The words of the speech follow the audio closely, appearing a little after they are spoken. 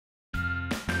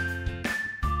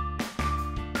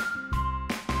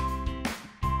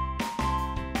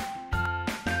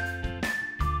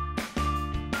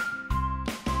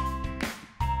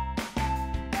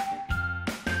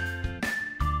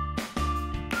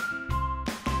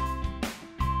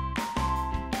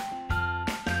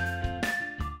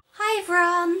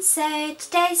everyone, so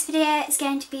today's video is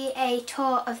going to be a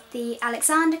tour of the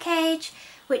Alexander cage,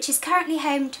 which is currently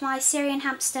home to my Syrian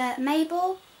hamster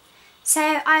Mabel.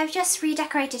 So I've just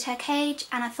redecorated her cage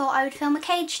and I thought I would film a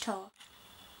cage tour.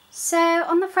 So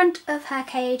on the front of her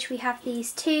cage we have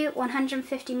these two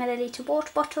 150ml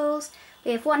water bottles.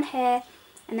 We have one here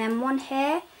and then one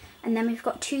here, and then we've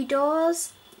got two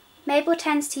doors. Mabel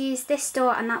tends to use this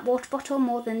door and that water bottle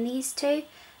more than these two.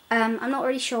 I'm not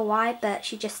really sure why, but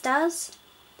she just does.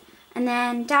 And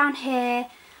then down here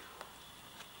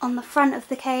on the front of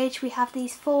the cage we have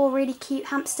these four really cute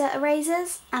hamster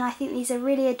erasers, and I think these are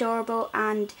really adorable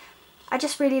and I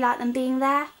just really like them being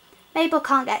there. Mabel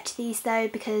can't get to these though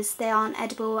because they aren't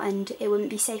edible and it wouldn't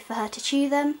be safe for her to chew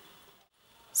them.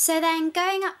 So then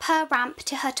going up her ramp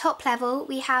to her top level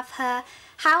we have her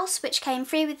house, which came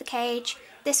free with the cage.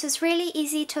 This was really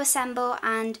easy to assemble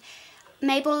and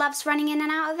Mabel loves running in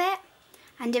and out of it.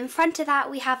 And in front of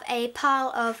that we have a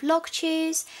pile of log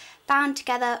chews bound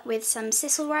together with some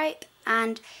sisal rope,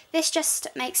 and this just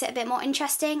makes it a bit more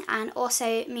interesting and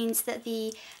also means that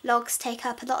the logs take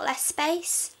up a lot less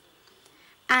space.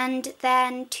 And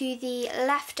then to the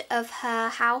left of her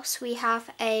house we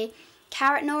have a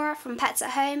carrot Nora from Pets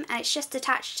at Home, and it's just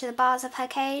attached to the bars of her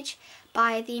cage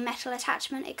by the metal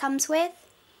attachment it comes with.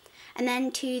 And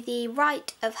then to the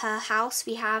right of her house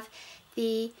we have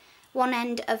the one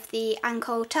end of the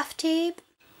ankle tuft tube.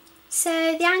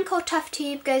 So the ankle tuft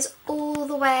tube goes all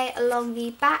the way along the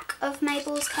back of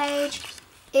Mabel's cage.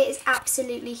 It is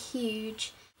absolutely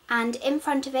huge, and in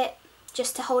front of it,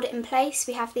 just to hold it in place,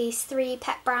 we have these three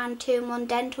Pet Brand 2-in-1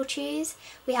 dental chews.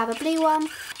 We have a blue one,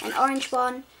 an orange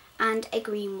one and a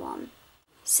green one.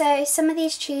 So some of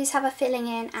these chews have a filling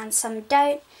in and some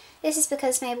don't. This is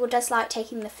because Mabel does like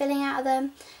taking the filling out of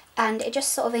them and it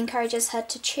just sort of encourages her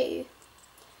to chew.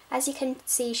 As you can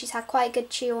see, she's had quite a good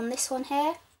chew on this one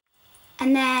here.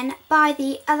 And then by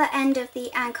the other end of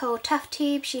the ankle tuft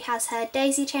tube she has her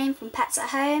daisy chain from Pets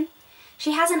at Home.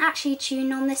 She hasn't actually chewed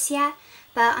on this yet,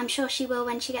 but I'm sure she will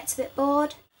when she gets a bit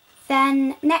bored.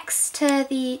 Then next to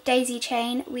the daisy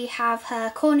chain we have her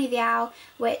Corny the Owl,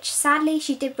 which sadly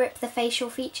she did rip the facial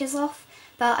features off,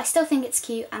 but I still think it's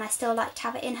cute and I still like to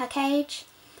have it in her cage.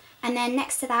 And then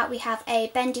next to that we have a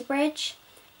bendy bridge.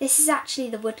 This is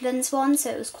actually the Woodlands one, so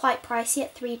it was quite pricey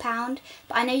at £3,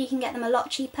 but I know you can get them a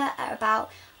lot cheaper at about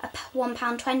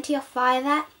 £1.20 off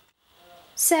Viovet.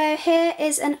 So here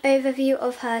is an overview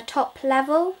of her top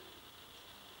level.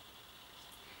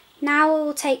 Now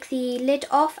we'll take the lid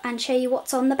off and show you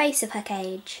what's on the base of her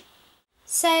cage.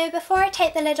 So before I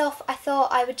take the lid off I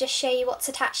thought I would just show you what's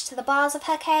attached to the bars of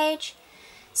her cage.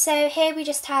 So here we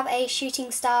just have a shooting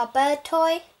star bird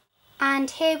toy.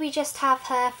 And here we just have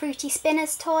her Fruity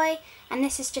Spinners toy, and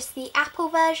this is just the apple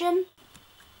version.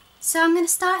 So I'm going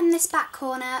to start in this back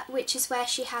corner, which is where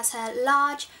she has her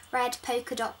large red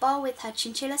polka dot bowl with her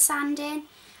chinchilla sand in,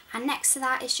 and next to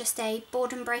that is just a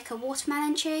boredom breaker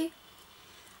watermelon chew.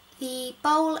 The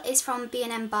bowl is from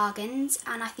B&M Bargains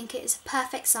and I think it is a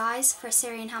perfect size for a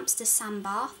Syrian hamster's sand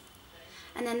bath.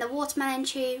 And then the watermelon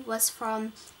chew was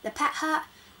from the Pet Hut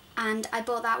and I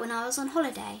bought that when I was on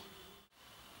holiday.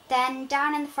 Then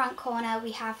down in the front corner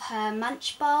we have her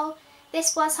munch bowl.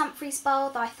 This was Humphrey's bowl,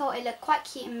 though I thought it looked quite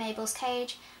cute in Mabel's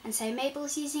cage, and so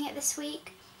Mabel's using it this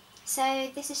week. So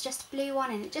this is just a blue one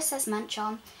and it just says munch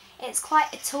on. It's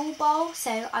quite a tall bowl,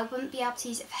 so I wouldn't be able to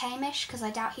use it for Hamish because I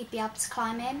doubt he'd be able to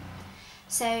climb in.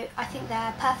 So I think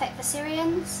they're perfect for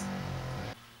Syrians.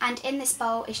 And in this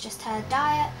bowl is just her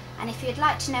diet, and if you'd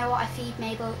like to know what I feed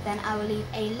Mabel then I will leave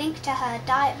a link to her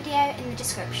diet video in the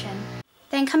description.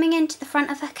 Then coming into the front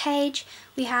of her cage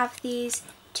we have these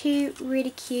two really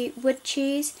cute wood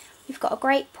chews. We've got a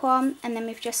grape one and then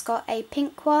we've just got a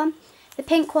pink one. The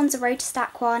pink one's a rotor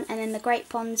stack one and then the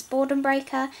grape one's boredom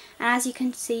breaker, and as you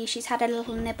can see she's had a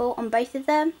little nibble on both of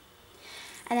them.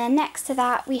 And then next to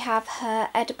that we have her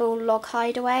edible log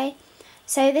hideaway.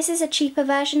 So this is a cheaper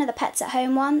version of the Pets at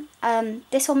Home one.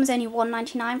 This one was only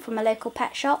 £1.99 from a local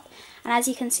pet shop, and as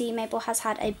you can see Mabel has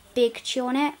had a big chew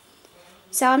on it.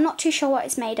 So I'm not too sure what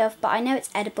it's made of, but I know it's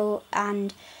edible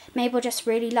and Mabel just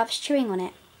really loves chewing on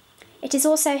it. It is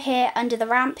also here under the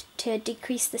ramp to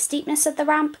decrease the steepness of the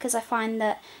ramp, because I find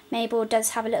that Mabel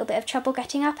does have a little bit of trouble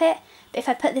getting up it, but if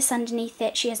I put this underneath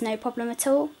it she has no problem at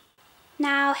all.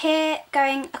 Now here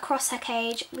going across her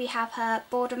cage we have her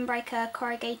boredom breaker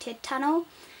corrugated tunnel,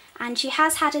 and she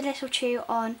has had a little chew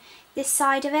on this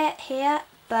side of it here,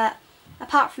 but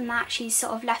apart from that she's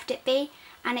sort of left it be.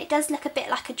 And it does look a bit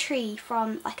like a tree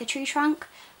like a tree trunk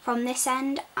from this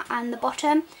end and the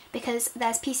bottom, because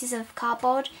there's pieces of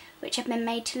cardboard which have been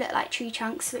made to look like tree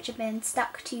trunks which have been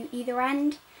stuck to either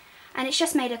end. and it's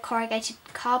just made of corrugated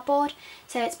cardboard,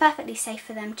 so it's perfectly safe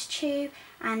for them to chew,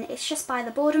 and it's just by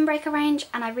the Board and Breaker range,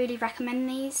 and I really recommend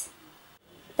these.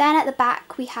 Then at the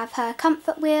back we have her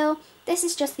comfort wheel. This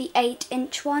is just the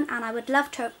 8-inch one, and I would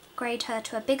love to upgrade her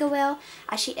to a bigger wheel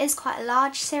as she is quite a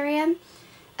large Syrian.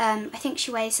 I think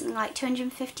she weighs something like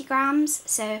 250 grams,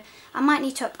 so I might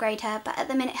need to upgrade her, but at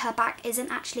the minute her back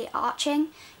isn't actually arching,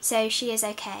 so she is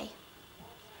okay.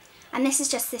 And this is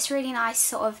just this really nice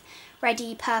sort of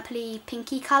reddy, purpley,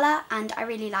 pinky colour, and I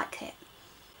really like it.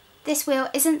 This wheel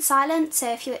isn't silent,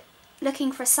 so if you're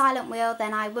looking for a silent wheel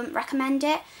then I wouldn't recommend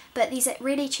it, but these are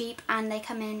really cheap and they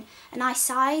come in a nice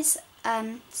size,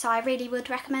 so I really would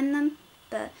recommend them.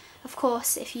 But of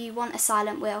course, if you want a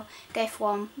silent wheel, go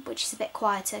for one which is a bit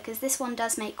quieter, because this one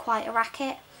does make quite a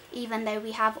racket, even though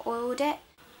we have oiled it.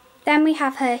 Then we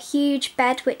have her huge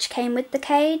bed which came with the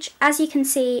cage. As you can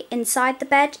see inside the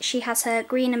bed, she has her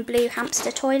green and blue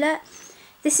hamster toilet.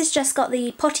 This has just got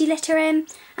the potty litter in,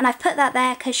 and I've put that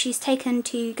there because she's taken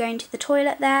to going to the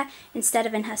toilet there instead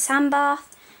of in her sand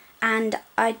bath, and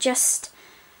I just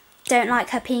don't like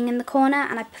her peeing in the corner,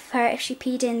 and I prefer it if she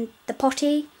peed in the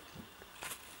potty.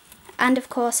 And of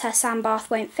course her sand bath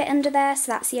won't fit under there,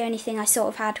 so that's the only thing I sort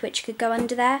of had which could go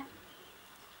under there.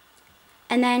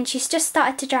 And then she's just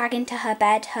started to drag into her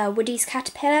bed her Woody's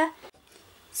caterpillar.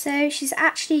 So she's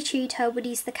actually chewed her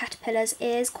Woody's the caterpillar's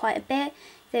ears quite a bit,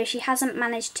 though she hasn't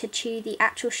managed to chew the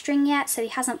actual string yet, so he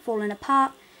hasn't fallen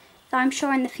apart. Though I'm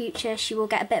sure in the future she will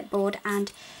get a bit bored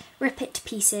and rip it to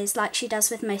pieces like she does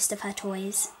with most of her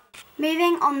toys.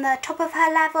 Moving on the top of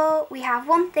her level, we have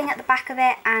one thing at the back of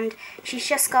it, and she's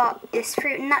just got this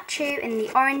fruit and nut chew in the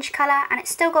orange colour, and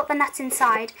it's still got the nut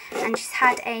inside, and she's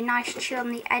had a nice chew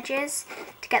on the edges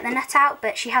to get the nut out,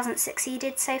 but she hasn't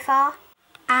succeeded so far.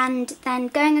 And then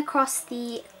going across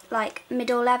the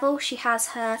middle level, she has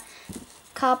her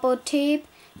cardboard tube.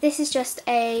 This is just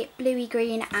a bluey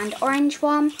green and orange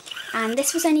one, and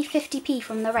this was only 50p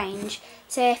from the range,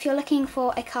 so if you're looking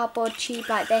for a cardboard tube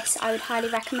like this, I would highly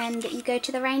recommend that you go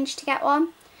to the range to get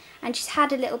one. And she's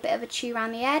had a little bit of a chew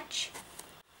around the edge.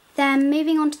 Then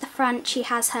moving on to the front, she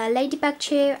has her ladybug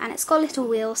chew, and it's got a little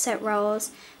wheel so it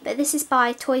rolls, but this is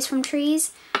by Toys from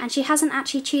Trees, and she hasn't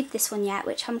actually chewed this one yet,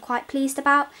 which I'm quite pleased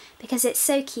about because it's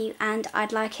so cute and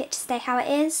I'd like it to stay how it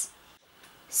is.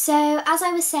 So as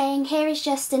I was saying, here is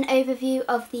just an overview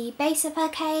of the base of her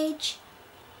cage.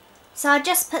 So I'll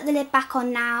just put the lid back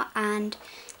on now and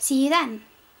see you then.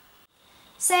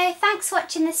 So thanks for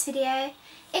watching this video.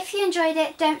 If you enjoyed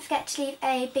it, don't forget to leave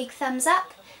a big thumbs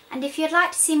up, and if you'd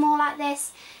like to see more like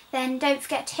this, then don't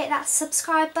forget to hit that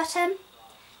subscribe button.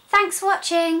 Thanks for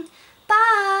watching.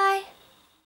 Bye!